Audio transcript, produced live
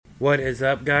What is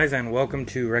up, guys, and welcome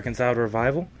to Reconciled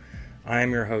Revival. I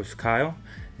am your host, Kyle.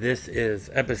 This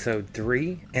is episode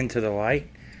 3, Into the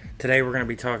Light. Today we're going to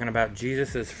be talking about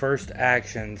Jesus' first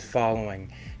actions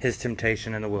following his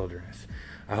temptation in the wilderness.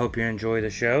 I hope you enjoy the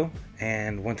show,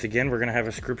 and once again, we're going to have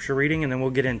a scripture reading, and then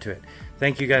we'll get into it.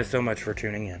 Thank you guys so much for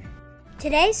tuning in.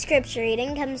 Today's scripture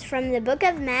reading comes from the book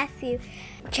of Matthew,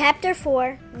 chapter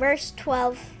 4, verse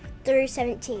 12 through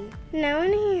 17. Now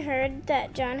when he heard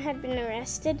that John had been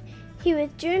arrested, he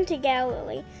withdrew into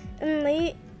Galilee, and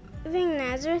leaving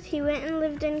Nazareth, he went and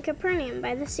lived in Capernaum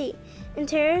by the sea, in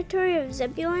territory of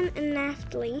Zebulun and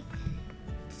Naphtali,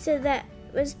 so that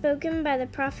was spoken by the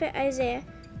prophet Isaiah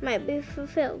might be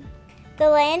fulfilled. The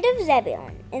land of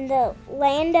Zebulun and the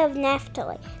land of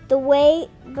Naphtali, the way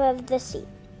above the sea,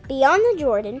 beyond the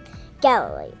Jordan,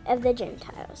 Galilee of the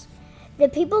Gentiles. The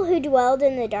people who dwelled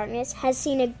in the darkness has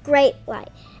seen a great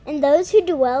light, and those who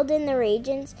dwelled in the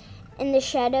regions and the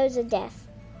shadows of death,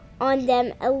 on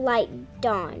them a light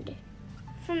dawned.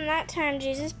 From that time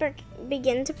Jesus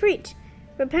began to preach,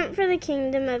 "Repent, for the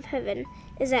kingdom of heaven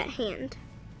is at hand."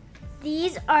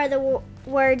 These are the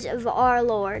words of our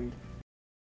Lord.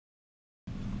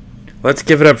 Let's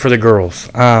give it up for the girls.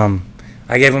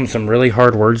 I gave them some really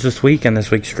hard words this week in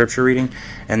this week's scripture reading,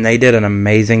 and they did an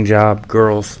amazing job.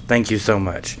 Girls, thank you so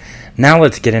much. Now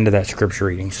let's get into that scripture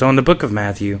reading. So in the book of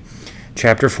Matthew,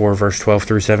 chapter 4, verse 12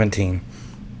 through 17,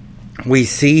 we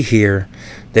see here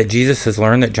that Jesus has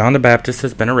learned that John the Baptist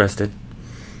has been arrested.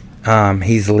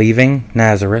 He's leaving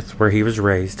Nazareth, where he was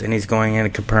raised, and he's going into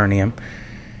Capernaum,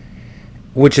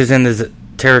 which is in the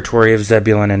territory of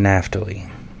Zebulun and Naphtali.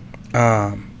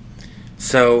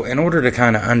 So in order to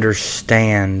kind of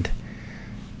understand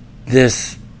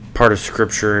this part of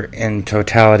Scripture in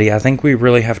totality, I think we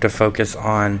really have to focus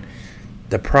on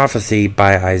the prophecy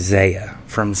by Isaiah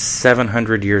from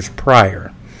 700 years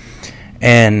prior.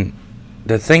 And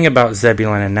the thing about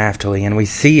Zebulun and Naphtali, and we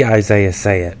see Isaiah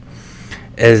say it,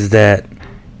 is that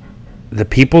the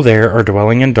people there are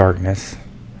dwelling in darkness,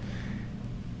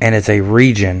 and it's a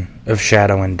region of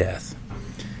shadow and death.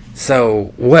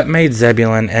 So, what made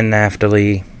Zebulun and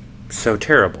Naphtali so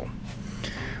terrible?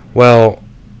 Well,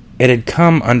 it had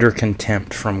come under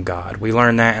contempt from God. We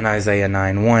learned that in Isaiah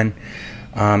 9:1.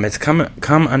 It's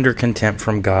come under contempt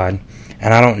from God,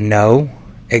 and I don't know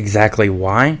exactly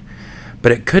why,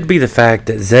 but it could be the fact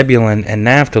that Zebulun and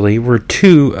Naphtali were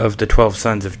two of the 12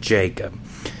 sons of Jacob,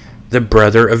 the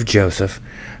brother of Joseph,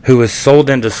 who was sold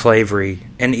into slavery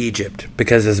in Egypt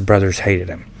because his brothers hated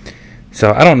him.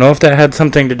 So I don't know if that had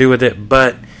something to do with it,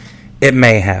 but it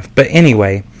may have. But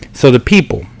anyway, so the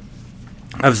people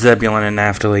of Zebulun and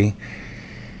Naphtali,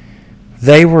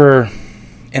 they were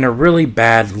in a really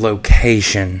bad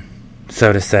location,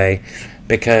 so to say,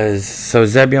 because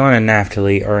Zebulun and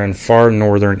Naphtali are in far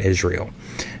northern Israel.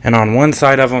 And on one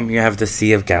side of them, you have the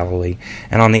Sea of Galilee,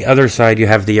 and on the other side, you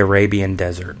have the Arabian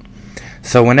Desert.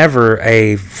 So whenever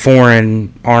a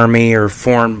foreign army or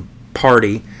foreign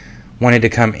party wanted to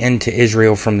come into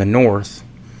Israel from the north,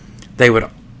 they would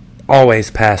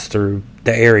always pass through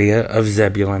the area of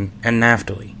Zebulun and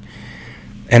Naphtali.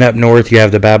 And up north, you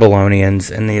have the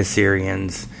Babylonians and the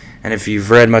Assyrians. And if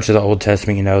you've read much of the Old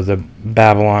Testament, you know the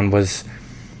Babylon was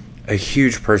a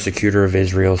huge persecutor of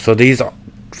Israel. So these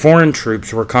foreign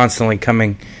troops were constantly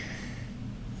coming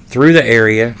through the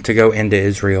area to go into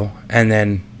Israel, and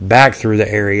then back through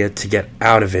the area to get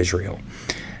out of Israel.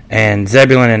 And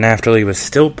Zebulun and Naphtali was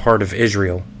still part of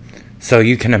Israel. So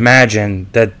you can imagine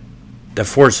that the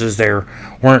forces there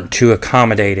weren't too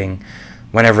accommodating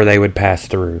whenever they would pass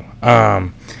through.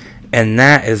 And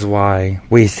that is why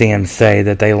we see him say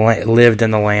that they lived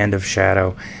in the land of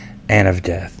shadow and of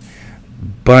death.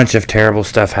 Bunch of terrible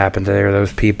stuff happened to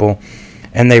those people,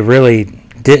 and they really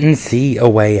didn't see a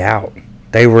way out.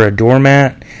 They were a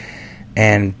doormat,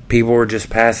 and people were just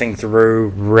passing through,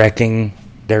 wrecking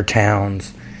their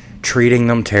towns, treating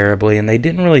them terribly, and they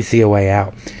didn't really see a way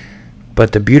out.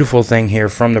 But the beautiful thing here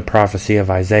from the prophecy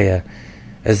of Isaiah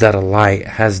is that a light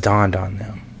has dawned on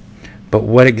them. But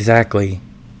what exactly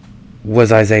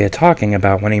was Isaiah talking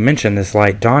about when he mentioned this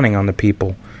light dawning on the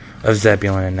people of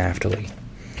Zebulun and Naphtali?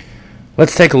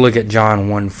 Let's take a look at John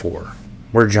 1:4,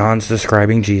 where John's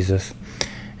describing Jesus,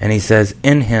 and he says,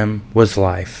 "In him was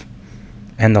life,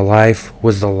 and the life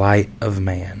was the light of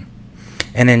man."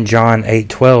 And in John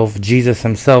 8:12, Jesus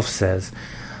himself says,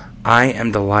 "I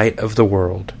am the light of the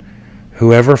world.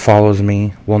 Whoever follows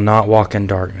me will not walk in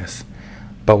darkness,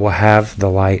 but will have the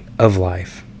light of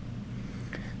life."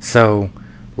 So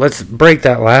let's break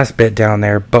that last bit down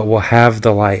there, but will have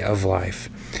the light of life.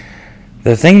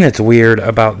 The thing that's weird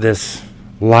about this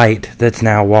light that's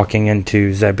now walking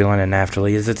into Zebulun and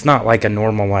Naphtali is it's not like a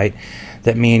normal light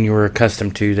that me and you are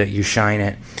accustomed to, that you shine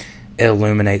it, it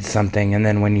illuminates something, and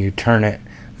then when you turn it,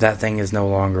 that thing is no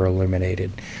longer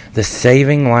illuminated. The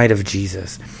saving light of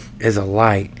Jesus is a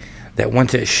light that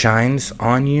once it shines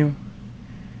on you,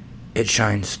 it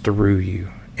shines through you,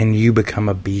 and you become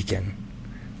a beacon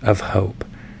of hope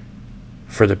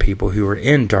for the people who are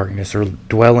in darkness or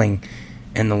dwelling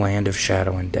in the land of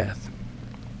shadow and death.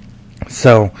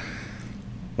 So,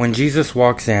 when Jesus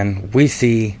walks in, we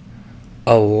see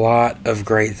a lot of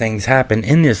great things happen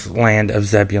in this land of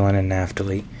Zebulun and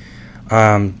Naphtali.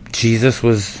 Jesus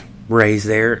was raised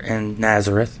there in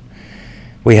Nazareth.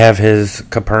 We have his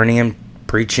Capernaum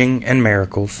preaching and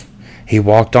miracles. He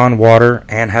walked on water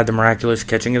and had the miraculous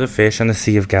catching of the fish in the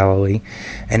Sea of Galilee.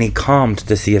 And he calmed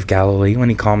the Sea of Galilee when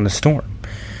he calmed the storm.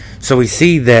 So we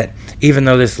see that even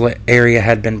though this area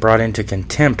had been brought into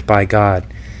contempt by God,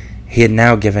 he had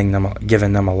now given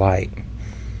them a light.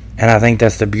 And I think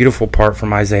that's the beautiful part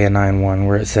from Isaiah 9:1,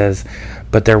 where it says,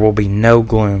 "But there will be no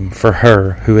gloom for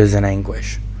her who is in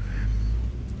anguish."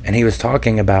 And he was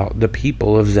talking about the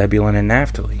people of Zebulun and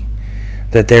Naphtali,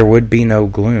 that there would be no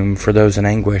gloom for those in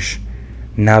anguish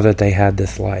now that they had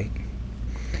this light.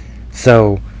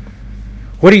 So,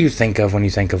 what do you think of when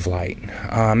you think of light?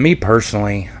 Me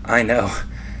personally, I know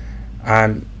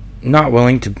I'm not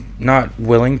willing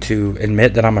to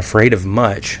admit that I'm afraid of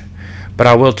much, but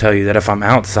I will tell you that if I'm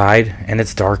outside and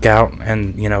it's dark out,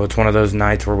 and it's one of those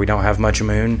nights where we don't have much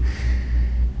moon,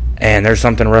 and there's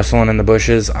something rustling in the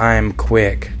bushes, I'm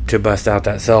quick to bust out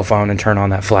that cell phone and turn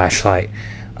on that flashlight.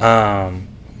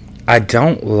 I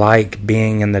don't like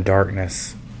being in the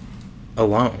darkness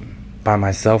alone by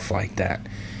myself like that.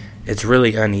 It's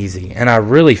really uneasy, and I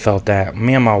really felt that.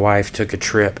 Me and my wife took a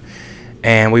trip,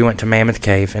 and we went to Mammoth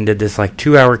Cave and did this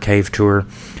 2-hour cave tour.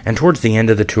 And towards the end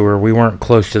of the tour, we weren't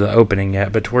close to the opening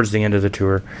yet, but towards the end of the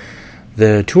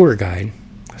tour guide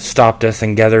stopped us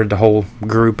and gathered the whole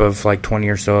group of 20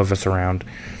 or so of us around,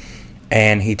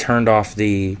 and he turned off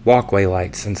the walkway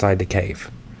lights inside the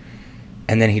cave,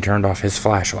 and then he turned off his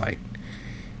flashlight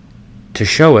to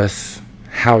show us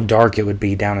how dark it would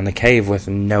be down in the cave with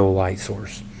no light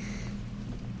source.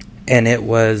 And it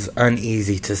was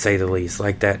uneasy, to say the least.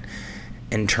 That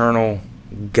internal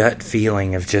gut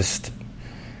feeling of just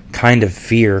kind of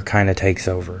fear kind of takes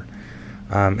over.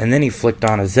 And then he flicked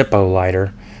on a Zippo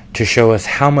lighter to show us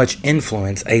how much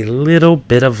influence a little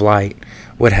bit of light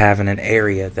would have in an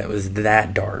area that was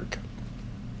that dark.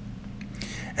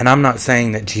 And I'm not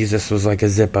saying that Jesus was like a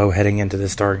Zippo heading into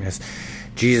this darkness.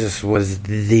 Jesus was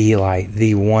the light,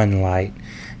 the one light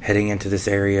heading into this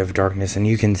area of darkness. And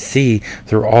you can see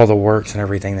through all the works and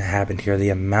everything that happened here, the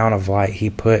amount of light he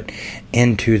put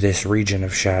into this region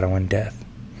of shadow and death.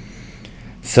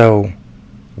 So,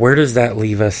 where does that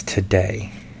leave us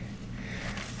today?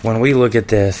 When we look at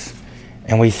this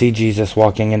and we see Jesus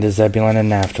walking into Zebulun and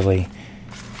Naphtali,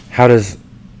 how does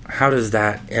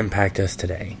that impact us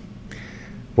today?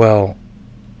 Well,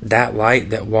 that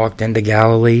light that walked into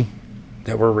Galilee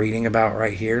that we're reading about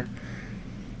right here,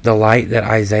 the light that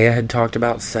Isaiah had talked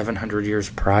about 700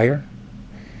 years prior,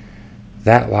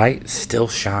 that light still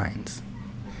shines.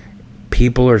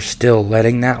 People are still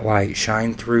letting that light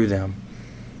shine through them.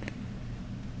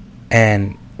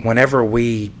 And whenever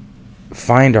we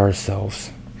find ourselves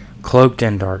cloaked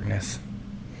in darkness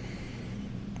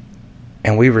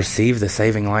and we receive the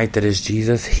saving light that is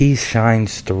Jesus, he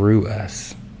shines through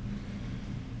us.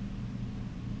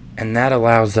 And that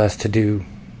allows us to do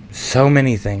so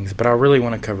many things, but I really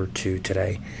want to cover two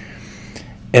today.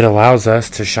 It allows us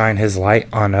to shine his light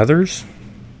on others,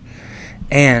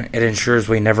 and it ensures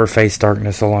we never face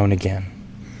darkness alone again.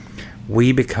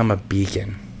 We become a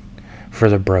beacon for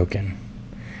the broken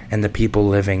and the people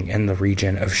living in the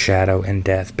region of shadow and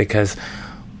death, because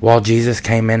while Jesus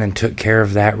came in and took care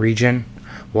of that region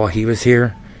while he was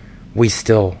here, we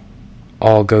still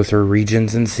all go through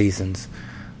regions and seasons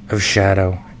of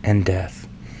shadow and death.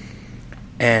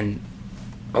 And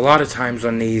a lot of times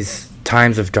when these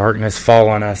times of darkness fall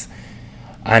on us,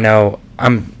 I know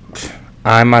I'm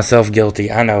myself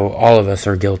guilty. I know all of us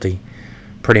are guilty,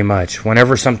 pretty much.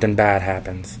 Whenever something bad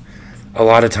happens, a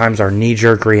lot of times our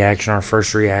knee-jerk reaction, our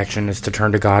first reaction is to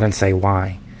turn to God and say,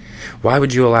 why? Why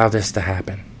would you allow this to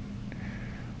happen?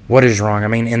 What is wrong? I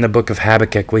mean, in the book of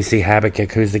Habakkuk, we see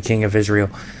Habakkuk, who's the king of Israel,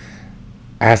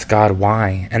 ask God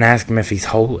why, and ask him if he's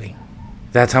holy.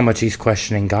 That's how much he's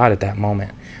questioning God at that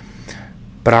moment.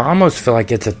 But I almost feel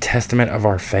like it's a testament of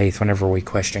our faith whenever we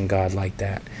question God like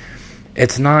that.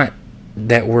 It's not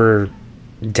that we're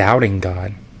doubting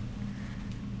God.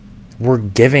 We're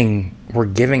giving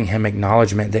him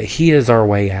acknowledgement that he is our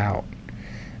way out.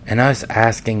 And us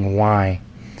asking why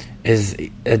is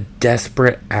a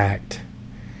desperate act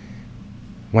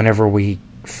whenever we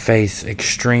face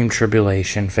extreme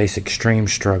tribulation, face extreme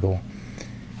struggle.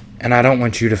 And I don't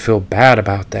want you to feel bad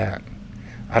about that.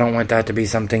 I don't want that to be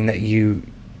something that you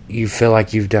feel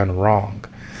like you've done wrong.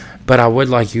 But I would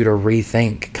like you to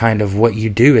rethink kind of what you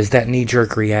do is that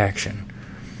knee-jerk reaction.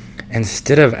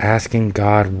 Instead of asking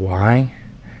God why,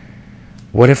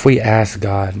 what if we ask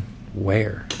God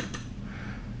where?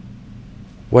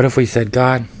 What if we said,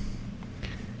 God,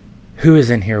 who is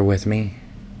in here with me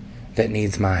that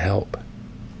needs my help?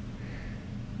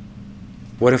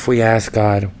 What if we ask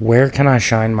God, where can I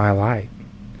shine my light?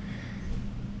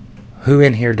 Who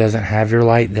in here doesn't have your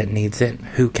light that needs it?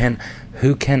 Who can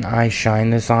I shine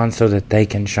this on so that they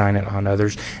can shine it on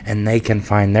others and they can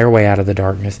find their way out of the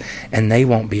darkness and they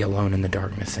won't be alone in the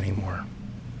darkness anymore?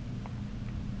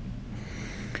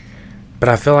 But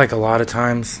I feel like a lot of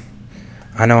times,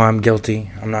 I know I'm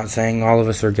guilty. I'm not saying all of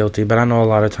us are guilty, but I know a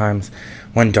lot of times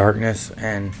when darkness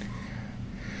and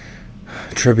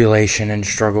tribulation and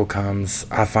struggle comes,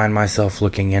 I find myself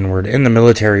looking inward. In the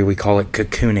military, we call it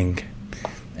cocooning.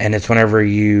 And it's whenever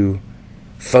you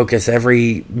focus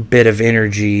every bit of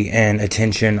energy and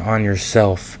attention on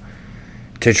yourself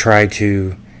to try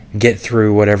to get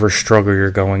through whatever struggle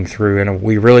you're going through. And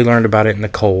we really learned about it in the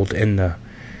cold, in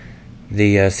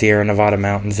the Sierra Nevada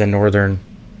mountains in Northern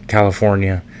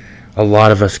California. A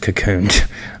lot of us cocooned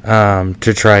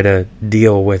to try to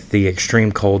deal with the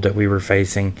extreme cold that we were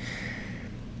facing.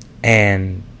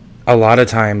 And a lot of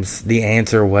times the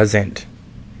answer wasn't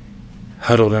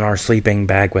huddled in our sleeping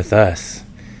bag with us.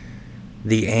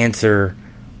 The answer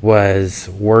was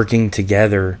working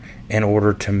together in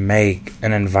order to make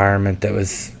an environment that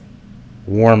was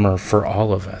warmer for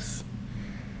all of us.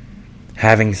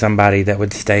 Having somebody that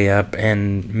would stay up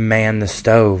and man the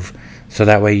stove so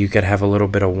that way you could have a little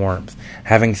bit of warmth.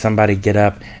 Having somebody get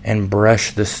up and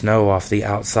brush the snow off the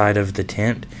outside of the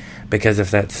tent, because if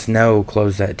that snow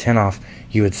closed that tent off,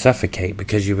 you would suffocate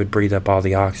because you would breathe up all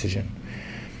the oxygen.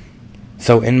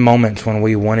 So in moments when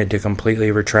we wanted to completely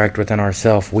retract within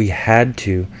ourselves, we had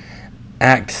to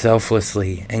act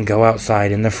selflessly and go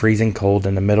outside in the freezing cold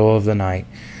in the middle of the night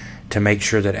to make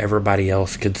sure that everybody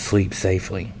else could sleep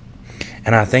safely.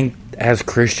 And I think as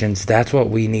Christians, that's what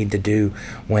we need to do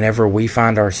whenever we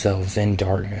find ourselves in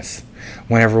darkness,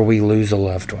 whenever we lose a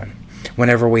loved one,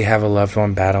 whenever we have a loved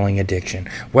one battling addiction,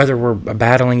 whether we're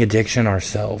battling addiction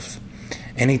ourselves.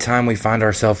 Anytime we find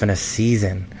ourselves in a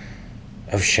season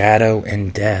of shadow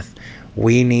and death,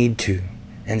 we need to,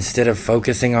 instead of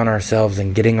focusing on ourselves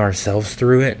and getting ourselves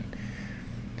through it,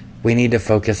 we need to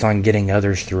focus on getting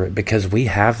others through it, because we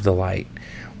have the light.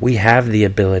 We have the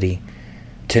ability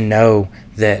to know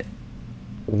that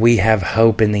we have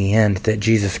hope in the end, that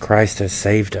Jesus Christ has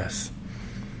saved us.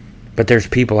 But there's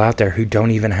people out there who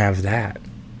don't even have that.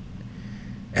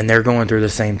 And they're going through the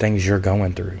same things you're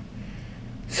going through.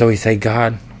 So we say,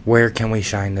 God, where can we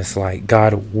shine this light?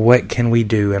 God, what can we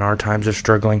do in our times of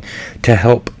struggling to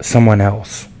help someone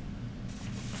else?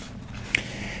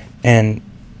 And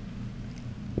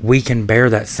we can bear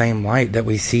that same light that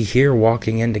we see here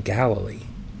walking into Galilee.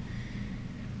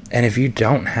 And if you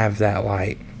don't have that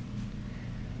light,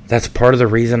 that's part of the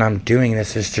reason I'm doing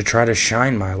this, is to try to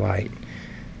shine my light.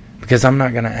 Because I'm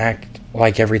not going to act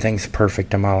like everything's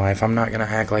perfect in my life. I'm not going to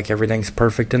act like everything's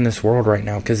perfect in this world right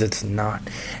now, because it's not.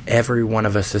 Every one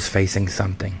of us is facing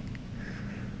something.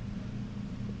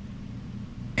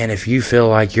 And if you feel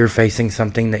like you're facing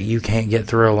something that you can't get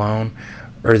through alone,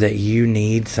 or that you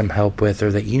need some help with,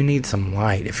 or that you need some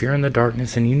light, if you're in the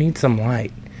darkness and you need some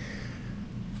light,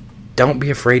 don't be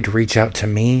afraid to reach out to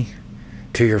me,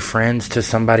 to your friends, to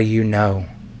somebody you know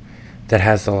that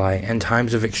has the light. In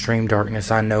times of extreme darkness,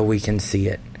 I know we can see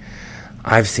it.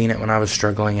 I've seen it when I was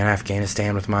struggling in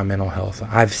Afghanistan with my mental health.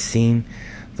 I've seen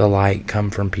the light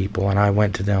come from people, and I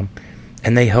went to them,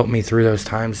 and they helped me through those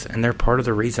times, and they're part of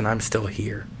the reason I'm still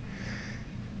here.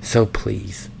 So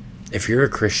please, if you're a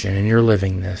Christian and you're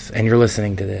living this, and you're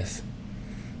listening to this,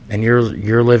 and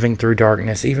you're living through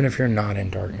darkness, even if you're not in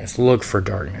darkness, look for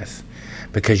darkness,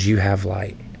 because you have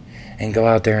light. And go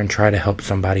out there and try to help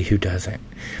somebody who doesn't.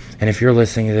 And if you're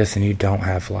listening to this and you don't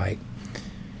have light,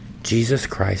 Jesus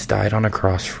Christ died on a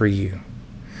cross for you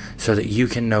so that you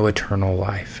can know eternal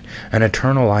life. An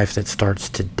eternal life that starts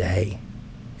today,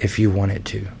 if you want it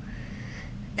to.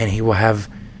 And He will have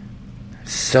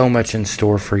so much in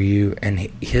store for you, and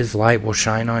His light will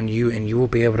shine on you, and you will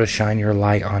be able to shine your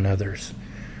light on others.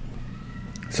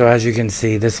 So as you can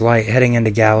see, this light heading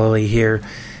into Galilee here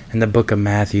in the book of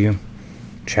Matthew,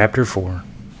 chapter 4,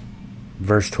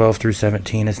 verse 12 through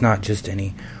 17, is not just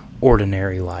any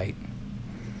ordinary light.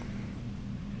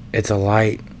 It's a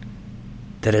light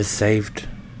that has saved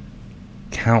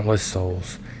countless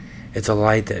souls. It's a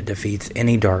light that defeats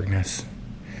any darkness.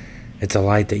 It's a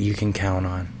light that you can count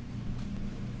on.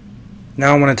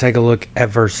 Now I want to take a look at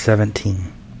verse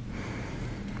 17.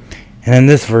 And in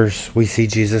this verse, we see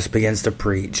Jesus begins to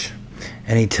preach.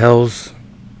 And he tells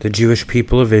the Jewish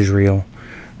people of Israel,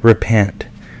 repent,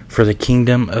 for the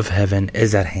kingdom of heaven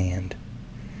is at hand.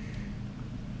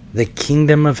 The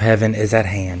kingdom of heaven is at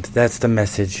hand. That's the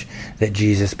message that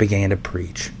Jesus began to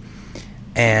preach.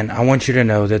 And I want you to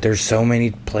know that there's so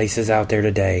many places out there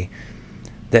today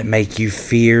that make you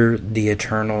fear the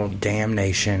eternal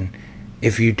damnation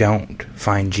if you don't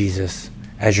find Jesus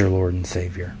as your Lord and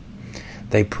Savior.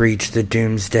 They preach the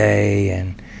doomsday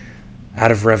and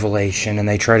out of Revelation, and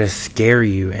they try to scare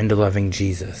you into loving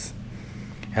Jesus.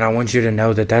 And I want you to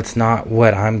know that that's not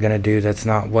what I'm going to do. That's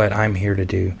not what I'm here to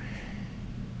do.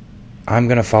 I'm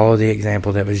going to follow the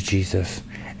example that was Jesus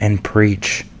and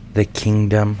preach the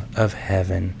kingdom of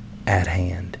heaven at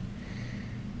hand.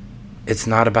 It's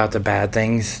not about the bad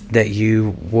things that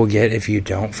you will get if you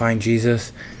don't find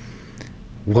Jesus.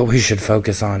 What we should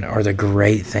focus on are the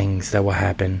great things that will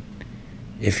happen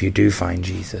if you do find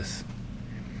Jesus.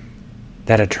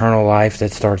 That eternal life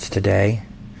that starts today,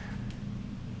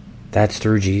 that's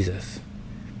through Jesus.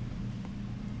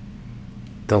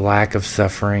 The lack of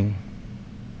suffering,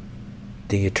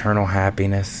 the eternal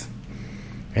happiness.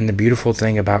 And the beautiful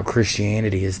thing about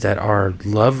Christianity is that our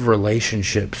love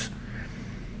relationships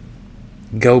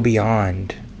go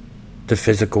beyond the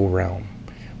physical realm.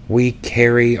 We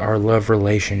carry our love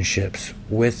relationships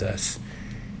with us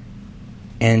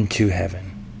into heaven.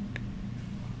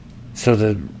 So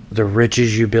the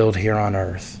riches you build here on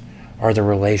earth are the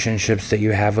relationships that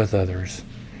you have with others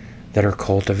that are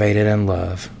cultivated in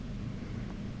love,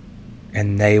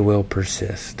 and they will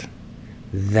persist.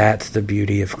 That's the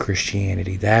beauty of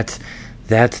Christianity. That's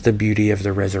the beauty of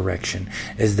the resurrection,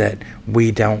 is that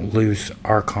we don't lose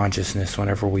our consciousness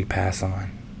whenever we pass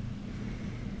on.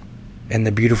 And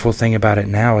the beautiful thing about it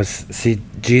now is, see,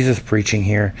 Jesus preaching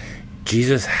here,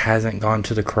 Jesus hasn't gone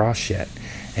to the cross yet.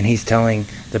 And he's telling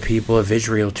the people of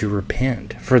Israel to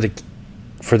repent, for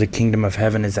the kingdom of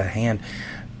heaven is at hand.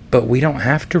 But we don't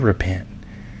have to repent.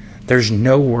 There's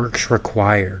no works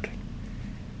required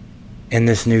in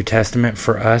this New Testament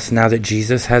for us. Now that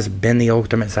Jesus has been the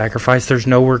ultimate sacrifice, there's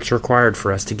no works required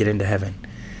for us to get into heaven.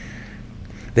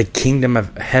 The kingdom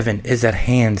of heaven is at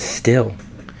hand still.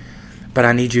 But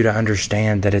I need you to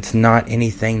understand that it's not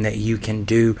anything that you can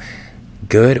do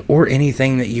good or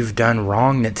anything that you've done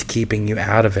wrong that's keeping you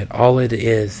out of it. All it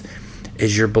is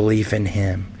your belief in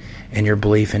him and your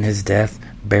belief in his death,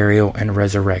 burial, and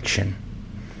resurrection.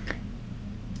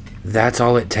 That's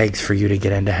all it takes for you to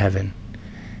get into heaven.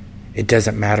 It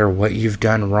doesn't matter what you've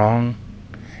done wrong,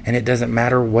 and it doesn't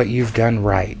matter what you've done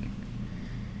right.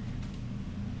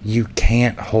 You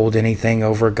can't hold anything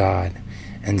over God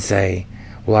and say,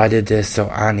 well, I did this, so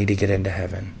I need to get into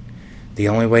heaven. The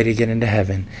only way to get into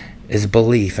heaven is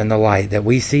belief in the light that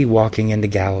we see walking into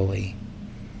Galilee.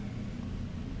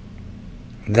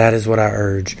 That is what I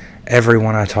urge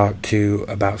everyone I talk to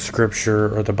about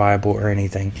Scripture or the Bible or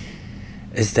anything,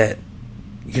 is that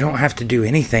you don't have to do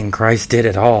anything Christ did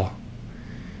at all.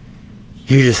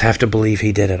 You just have to believe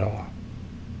he did it all.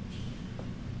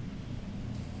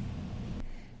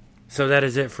 So that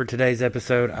is it for today's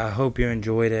episode. I hope you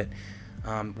enjoyed it.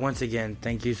 Once again,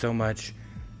 thank you so much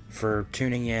for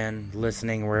tuning in,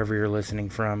 listening, wherever you're listening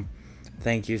from.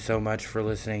 Thank you so much for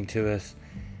listening to us.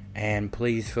 And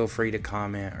please feel free to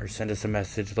comment or send us a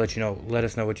message. Let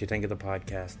us know what you think of the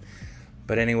podcast.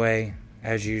 But anyway,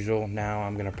 as usual, now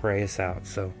I'm going to pray us out.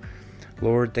 So,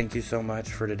 Lord, thank you so much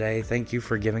for today. Thank you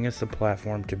for giving us a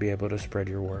platform to be able to spread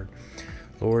your word.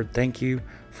 Lord, thank you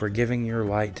for giving your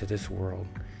light to this world.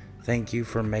 Thank you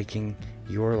for making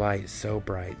your light so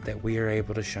bright that we are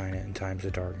able to shine it in times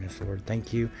of darkness, Lord.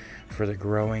 Thank you for the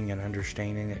growing and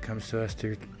understanding that comes to us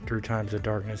through times of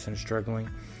darkness and struggling.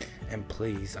 And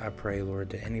please, I pray,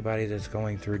 Lord, that anybody that's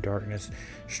going through darkness,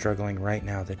 struggling right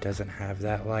now, that doesn't have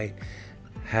that light,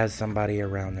 has somebody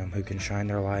around them who can shine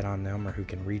their light on them, or who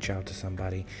can reach out to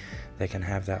somebody that can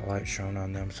have that light shown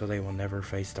on them, so they will never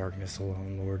face darkness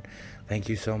alone, Lord. Thank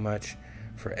you so much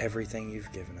for everything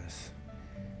you've given us.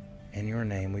 In your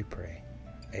name we pray.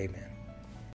 Amen.